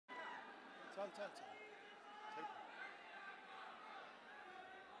Thank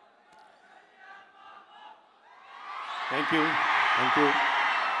you.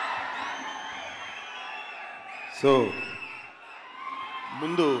 So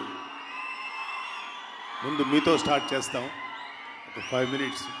ముందు మీతో start చేస్తాం. ఒక 5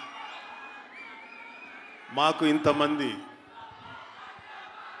 minutes. మాకు ఇంతమంది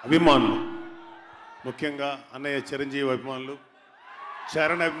అభిమానులు, ముఖ్యంగా అన్నయ్య చిరంజీవి అభిమానులు,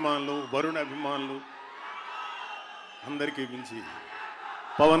 చరణ్ అభిమానులు, వరుణ్ అభిమానులు, అందరికీ మించి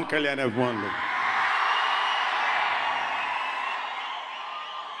పవన్ కళ్యాణ్ అభిమానులు.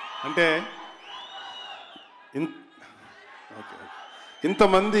 అంటే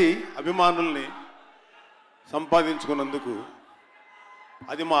ఇంతమంది అభిమానుల్ని సంపాదించుకున్నందుకు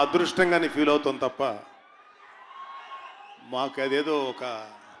అది మా అదృష్టంగానే ఫీల్ అవుతాం తప్ప మాకు అదేదో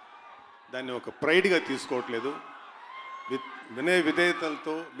దాన్ని ఒక ప్రైడ్గా తీసుకోవట్లేదు. వినయ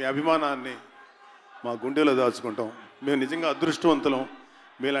విధేయతలతో మీ అభిమానాన్ని మా గుండెలో దాచుకుంటాం. మేము నిజంగా అదృష్టవంతులం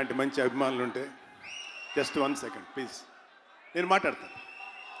మీలాంటి మంచి అభిమానులు ఉంటే. జస్ట్ 1 second ప్లీజ్, నేను మాట్లాడతాను.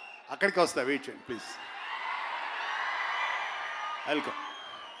 అక్కడికి వస్తా, వెయిట్ చేయండి ప్లీజ్. వెల్కమ్.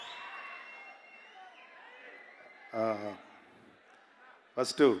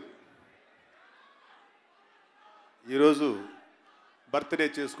 ఫస్ట్ ఈరోజు బర్త్డే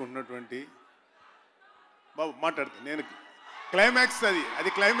చేసుకుంటున్నటువంటి బాబు మాట్లాడతాను. నేను క్లైమాక్స్, అది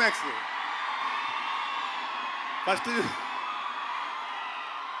క్లైమాక్స్. ఫస్ట్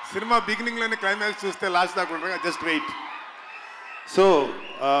సినిమా బిగినింగ్లోనే క్లైమాక్స్ చూస్తే లాస్ట్ దాకా ఉంటారు. Just wait. సో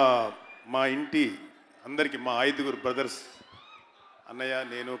మా ఇంటి అందరికీ, మా 5 బ్రదర్స్, అన్నయ్య,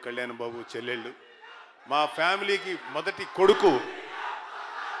 నేను, కళ్యాణ్ బాబు, చెల్లెళ్ళు, మా ఫ్యామిలీకి మొదటి కొడుకు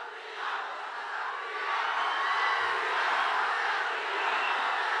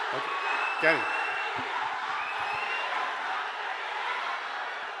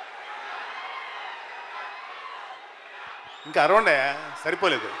ఇంకా అరవండే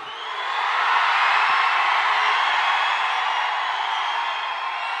సరిపోలేదు.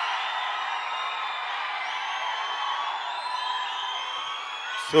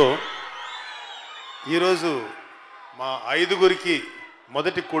 సో ఈరోజు మా 5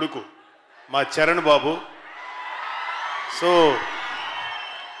 మొదటి కొడుకు మా చరణ్ బాబు. సో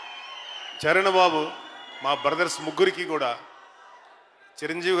చరణ్ బాబు మా బ్రదర్స్ 3 కూడా,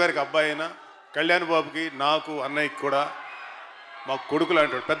 చిరంజీవి గారికి అబ్బాయి అయినా, కళ్యాణ్ బాబుకి, నాకు, అన్నయ్యకి కూడా మా కొడుకులు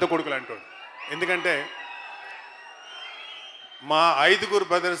అంటాడు, పెద్ద కొడుకులు అంటాడు. ఎందుకంటే మా 5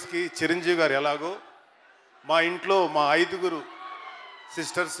 బ్రదర్స్కి చిరంజీవి గారు ఎలాగో, మా ఇంట్లో మా 5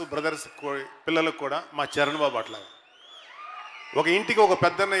 సిస్టర్స్, బ్రదర్స్ పిల్లలకు కూడా మా చరణ్ బాబు అట్లాగా. ఒక ఇంటికి ఒక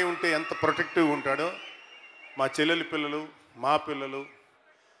పెద్దన్నయ్య ఉంటే ఎంత ప్రొటెక్టివ్గా ఉంటాడో, మా చెల్లెలి పిల్లలు, మా పిల్లలు,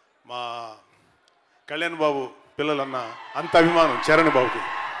 మా కళ్యాణ్ బాబు పిల్లలన్న అంత అభిమానం చరణ్ బాబుకి.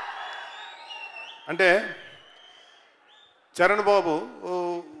 అంటే చరణ్ బాబు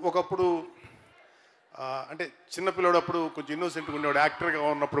ఒకప్పుడు అంటే చిన్నపిల్లడు, అప్పుడు కొంచెం ఇన్నోసెంట్గా ఉండేవాడు. యాక్టర్గా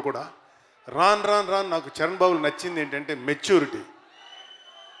ఉన్నప్పుడు కూడా రాను నాకు చరణ్ బాబులు నచ్చింది ఏంటంటే మెచ్యూరిటీ.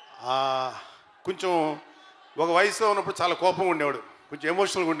 కొంచెం ఒక వయసులో ఉన్నప్పుడు చాలా కోపంగా ఉండేవాడు, కొంచెం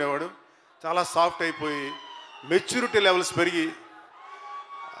ఎమోషనల్గా ఉండేవాడు. చాలా సాఫ్ట్ అయిపోయి మెచ్యూరిటీ లెవెల్స్ పెరిగి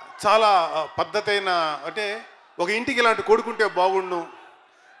చాలా పద్ధతైన, అంటే ఒక ఇంటికి ఇలాంటి కొడుకుంటే బాగుండు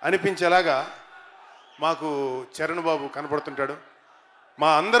అనిపించేలాగా మాకు చరణ్ బాబు కనపడుతుంటాడు. మా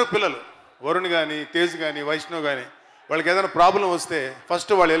అందరు పిల్లలు, వరుణ్ కానీ, తేజ్ కానీ, వైష్ణవ్ కానీ, వాళ్ళకి ఏదైనా ప్రాబ్లం వస్తే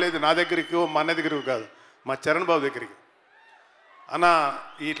ఫస్ట్ వాళ్ళు వెళ్ళేది నా దగ్గరికి, మా అన్న దగ్గరికి కాదు, మా చరణ్ బాబు దగ్గరికి. అన్న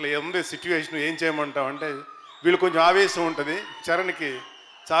ఇట్లా ఉంది సిచ్యువేషన్, ఏం చేయమంటావు అంటే, వీళ్ళు కొంచెం ఆవేశం ఉంటుంది, చరణ్కి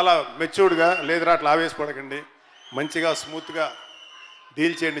చాలా మెచ్యూర్డ్గా, లేదురా అట్లా ఆవేశపడకండి, మంచిగా స్మూత్గా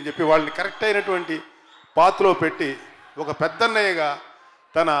డీల్ చేయండి అని చెప్పి వాళ్ళని కరెక్ట్ అయినటువంటి పాత్రలో పెట్టి, ఒక పెద్దన్నయ్యగా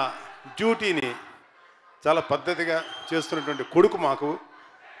తన డ్యూటీని చాలా పద్ధతిగా చేస్తున్నటువంటి కొడుకు మాకు,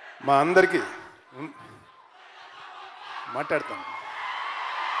 మా అందరికీ. మాట్లాడతాను,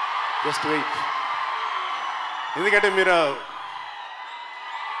 జస్ట్ వెయిట్. ఎందుకంటే మీరు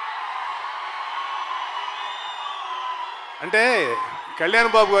అంటే కళ్యాణ్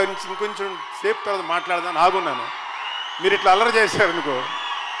బాబు గారి నుంచి ఇంకొంచెం సేపు తర్వాత మాట్లాడదాను ఆగున్నాను. మీరు ఇట్లా అల్లరి చేశారనుకో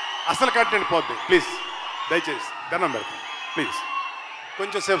అసలు కంటెంట్ పోద్ది. ప్లీజ్ దయచేసి దండం పెడతాను, ప్లీజ్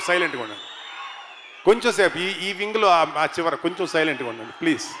కొంచెం సేపు సైలెంట్గా ఉండండి. కొంచెం సేపు ఈ వింగ్లో ఆ చివర కొంచెం సైలెంట్గా ఉండండి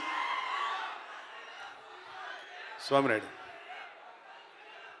ప్లీజ్. స్వామినాయుడు,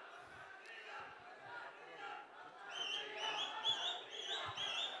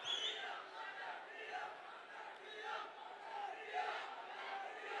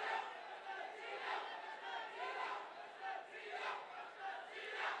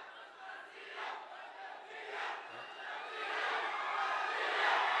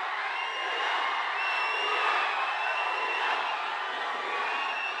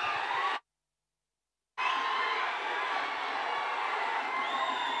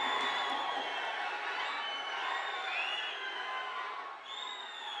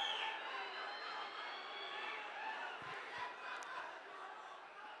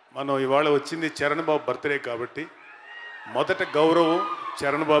 మనం ఇవాళ వచ్చింది చరణ్ బాబు బర్త్డే కాబట్టి మొదట గౌరవం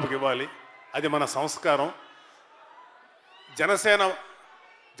చరణ్ బాబుకి ఇవ్వాలి. అది మన సంస్కారం.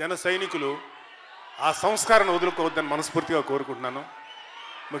 జన సైనికులు ఆ సంస్కారాన్ని వదులుకోవద్దని మనస్ఫూర్తిగా కోరుకుంటున్నాను.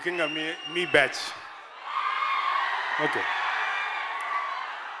 ముఖ్యంగా మీ బ్యాచ్. ఓకే.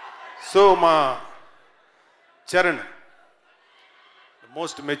 సో మా చరణ్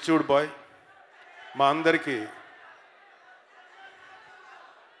మోస్ట్ మెచ్యూర్డ్ బాయ్. మా అందరికీ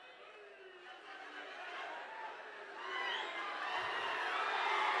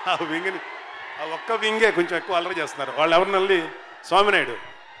ఆ వింగిని ఆ ఒక్క వింగే కొంచెం ఎక్కువ అల్లరి చేస్తున్నారు. వాళ్ళు ఎవరినల్లి స్వామినాయుడు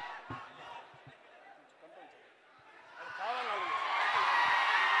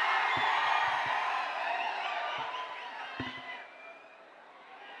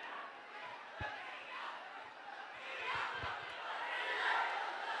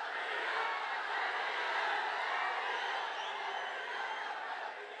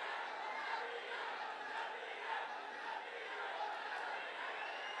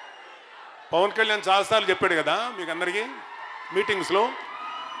పవన్ కళ్యాణ్ చాలాసార్లు చెప్పాడు కదా మీకు అందరికీ మీటింగ్స్లో,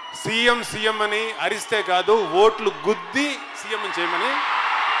 సీఎం అని అరిస్తే కాదు ఓట్లు గుద్ది సీఎం చేయమని.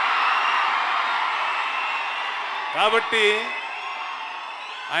 కాబట్టి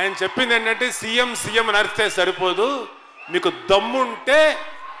ఆయన చెప్పింది ఏంటంటే సీఎం అని అరిస్తే సరిపోదు, మీకు దమ్ముంటే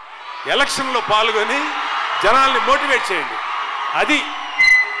ఎలక్షన్లో పాల్గొని జనాల్ని మోటివేట్ చేయండి. అది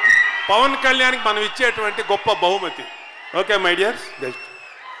పవన్ కళ్యాణ్కి మనం ఇచ్చేటువంటి గొప్ప బహుమతి. Okay my dears.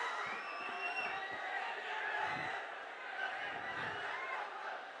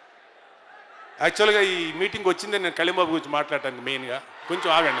 యాక్చువల్గా ఈ మీటింగ్ వచ్చిందని నేను కళ్యాణ్ బాబు గురించి మాట్లాడటానికి మెయిన్గా. కొంచెం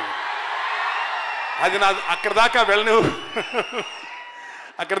ఆగండి. అది నా అక్కడ దాకా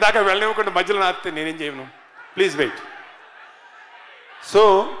వెళ్ళనివ్వకుండా మధ్యలో నాపితే నేనేం చేయను. Please wait. సో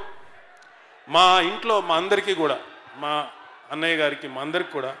మా ఇంట్లో మా అందరికీ కూడా, మా అన్నయ్య గారికి, మా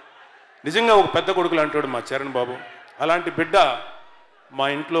అందరికి కూడా నిజంగా ఒక పెద్ద కొడుకులు అంటాడు మా చరణ్ బాబు. అలాంటి బిడ్డ మా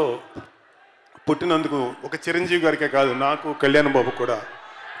ఇంట్లో పుట్టినందుకు ఒక చిరంజీవి గారికే కాదు, నాకు కళ్యాణ్ బాబు కూడా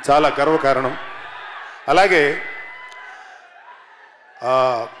చాలా గర్వకారణం. అలాగే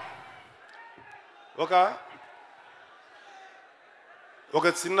ఒక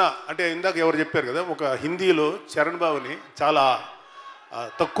చిన్న అంటే ఇందాక ఎవరు చెప్పారు కదా, ఒక హిందీలో చరణ్ బాబుని చాలా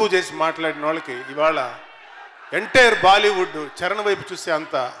తక్కువ చేసి మాట్లాడిన వాళ్ళకి ఇవాళ ఎంటైర్ బాలీవుడ్ చరణ్ వైపు చూసే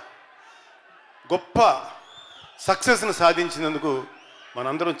అంత గొప్ప సక్సెస్ని సాధించినందుకు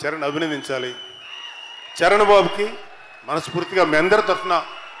మనందరం చరణ్ అభినందించాలి. చరణ్ బాబుకి మనస్ఫూర్తిగా మీ అందరి తరఫున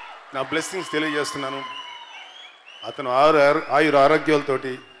నా బ్లెస్సింగ్స్ తెలియజేస్తున్నాను. అతను ఆయుర ఆరోగ్యాలతోటి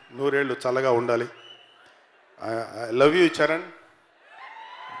 100 ఏళ్ళు చల్లగా ఉండాలి. I love you Charan.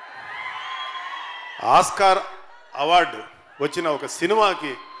 Oscar award వచ్చిన ఒక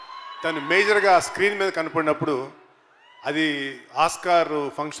సినిమాకి తను మేజర్గా స్క్రీన్ మీద కనపడినప్పుడు, అది ఆస్కార్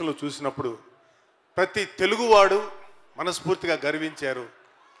ఫంక్షన్లో చూసినప్పుడు ప్రతి తెలుగువాడు మనస్ఫూర్తిగా గర్వించారు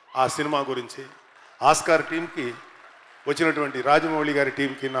ఆ సినిమా గురించి. ఆస్కార్ టీంకి వచ్చినటువంటి రాజమౌళి గారి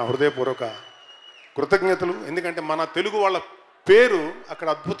టీంకి నా హృదయపూర్వక కృతజ్ఞతలు. ఎందుకంటే మన తెలుగు వాళ్ళ పేరు అక్కడ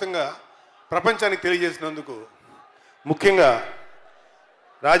అద్భుతంగా ప్రపంచానికి తెలియజేసినందుకు ముఖ్యంగా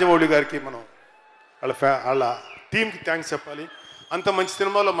రాజమౌళి గారికి మనం వాళ్ళ టీంకి థ్యాంక్స్ చెప్పాలి. అంత మంచి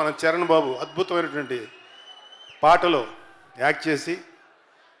సినిమాలో మన చరణ్ బాబు అద్భుతమైనటువంటి పాటలో యాక్ట్ చేసి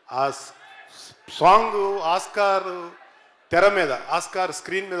ఆ సాంగ్ ఆస్కార్ తెర మీద, ఆస్కార్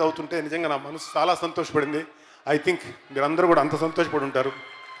స్క్రీన్ మీద అవుతుంటే నిజంగా నా మనసు చాలా సంతోషపడింది. ఐ థింక్ మీరందరూ కూడా అంత సంతోషపడి ఉంటారు.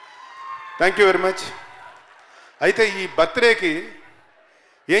 Thank you very much. అయితే ఈ బర్త్డేకి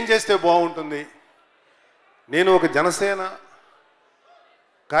ఏం చేస్తే బాగుంటుంది? నేను ఒక జనసేన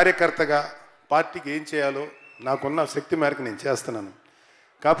కార్యకర్తగా పార్టీకి ఏం చేయాలో నాకున్న శక్తి మేరకు నేను చేస్తున్నాను.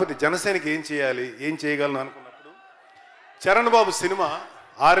 కాకపోతే జనసేనకి ఏం చేయాలి, ఏం చేయగలను అనుకున్నప్పుడు చరణ్ బాబు సినిమా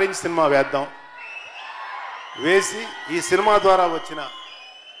ఆరెంజ్ సినిమా వేద్దాం. వేసి ఈ సినిమా ద్వారా వచ్చిన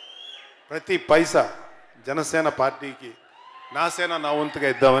ప్రతి పైసా జనసేన పార్టీకి నా సేన నా వంతుగా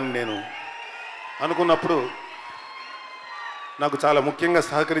ఇద్దామని నేను అనుకున్నప్పుడు నాకు చాలా ముఖ్యంగా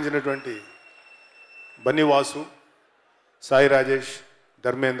సహకరించినటువంటి బన్నీవాసు, సాయి రాజేష్,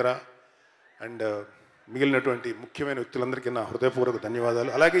 ధర్మేంద్ర అండ్ మిగిలినటువంటి ముఖ్యమైన వ్యక్తులందరికీ నా హృదయపూర్వక ధన్యవాదాలు.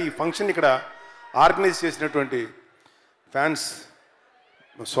 అలాగే ఈ ఫంక్షన్ ఇక్కడ ఆర్గనైజ్ చేసినటువంటి ఫ్యాన్స్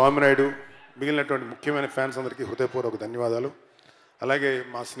స్వామినాయుడు, మిగిలినటువంటి ముఖ్యమైన ఫ్యాన్స్ అందరికీ హృదయపూర్వక ధన్యవాదాలు. అలాగే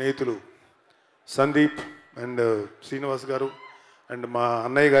మా స్నేహితులు సందీప్ అండ్ శ్రీనివాస్ గారు అండ్ మా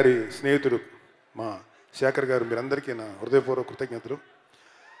అన్నయ్య గారి స్నేహితుడు మా శేఖర్ గారు, మీరందరికీ నా హృదయపూర్వక కృతజ్ఞతలు.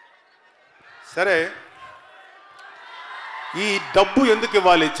 సరే, ఈ డబ్బు ఎందుకు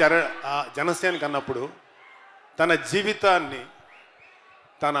ఇవ్వాలి జనసేనకి అన్నప్పుడు, తన జీవితాన్ని,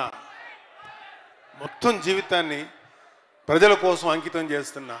 తన మొత్తం జీవితాన్ని ప్రజల కోసం అంకితం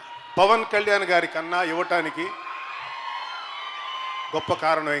చేస్తున్న పవన్ కళ్యాణ్ గారి కన్నా ఇవ్వటానికి గొప్ప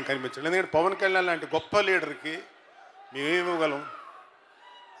కారణం ఏం కనిపించలేదు. ఎందుకంటే పవన్ కళ్యాణ్ లాంటి గొప్ప లీడర్కి మేమేమి ఇవ్వగలం?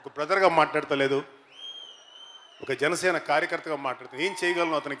 ఒక బ్రదర్గా మాట్లాడతలేదు, ఒక జనసేన కార్యకర్తగా మాట్లాడుతాను, ఏం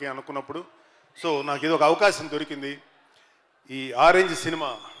చేయగలను అతనికి అనుకున్నప్పుడు సో నాకు ఇది ఒక అవకాశం దొరికింది. ఈ ఆరెంజ్ సినిమా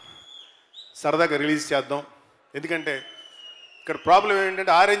సరదాగా రిలీజ్ చేద్దాం. ఎందుకంటే ఇక్కడ ప్రాబ్లం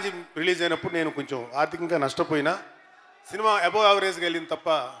ఏంటంటే ఆరెంజ్ రిలీజ్ అయినప్పుడు నేను కొంచెం ఆర్థికంగా నష్టపోయినా, సినిమా అబోవ్ యావరేజ్గా వెళ్ళింది తప్ప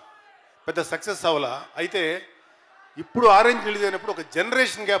పెద్ద సక్సెస్ అవ్వాలా. అయితే ఇప్పుడు ఆరెంజ్ రిలీజ్ అయినప్పుడు ఒక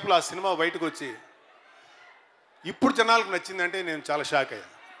జనరేషన్ గ్యాప్లో ఆ సినిమా బయటకు వచ్చి ఇప్పుడు జనాలకు నచ్చిందంటే నేను చాలా షాక్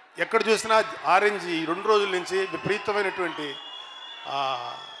అయ్యాను. ఎక్కడ చూసినా ఆరెంజ్ ఈ 2 రోజుల నుంచి విపరీతమైనటువంటి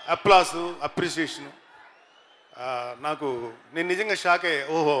అప్లాసు, అప్రిసియేషను. నేను నిజంగా షాక్ అయ్యా.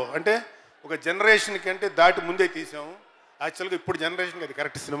 ఓహో, అంటే ఒక జనరేషన్కి అంటే దాటి ముందే తీసాము. యాక్చువల్గా ఇప్పుడు జనరేషన్కి అది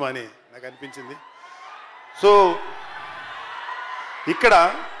కరెక్ట్ సినిమా అని నాకు అనిపించింది. సో ఇక్కడ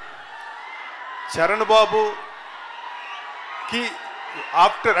చరణ్ బాబుకి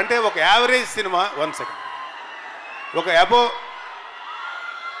ఆఫ్టర్ అంటే ఒక యావరేజ్ సినిమా, 1 సెకండ్, ఒక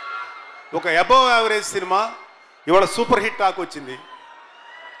అబోవ్ యావరేజ్ సినిమా ఇవాళ సూపర్ హిట్ టాక్ వచ్చింది.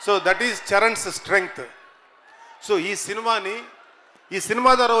 So that is Charan's strength. So ఈ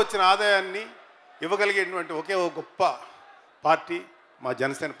సినిమా ద్వారా వచ్చిన ఆదాయాన్ని ఇవ్వగలిగేటువంటి ఒకే ఒక గొప్ప పార్టీ మా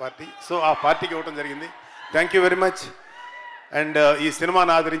జనసేన పార్టీ. సో ఆ పార్టీకి ఇవ్వడం జరిగింది. Thank you very much. And ఈ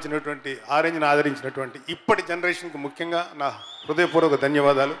సినిమాను ఆదరించినటువంటి, ఆరెంజ్ని ఆదరించినటువంటి ఇప్పటి జనరేషన్కి ముఖ్యంగా నా హృదయపూర్వక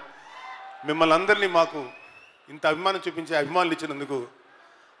ధన్యవాదాలు. మిమ్మల్ని అందరినీ మాకు ఇంత అభిమానం చూపించే అభిమానులు ఇచ్చినందుకు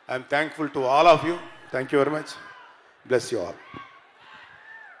I'm thankful to all of you. Thank you very much. Bless you all.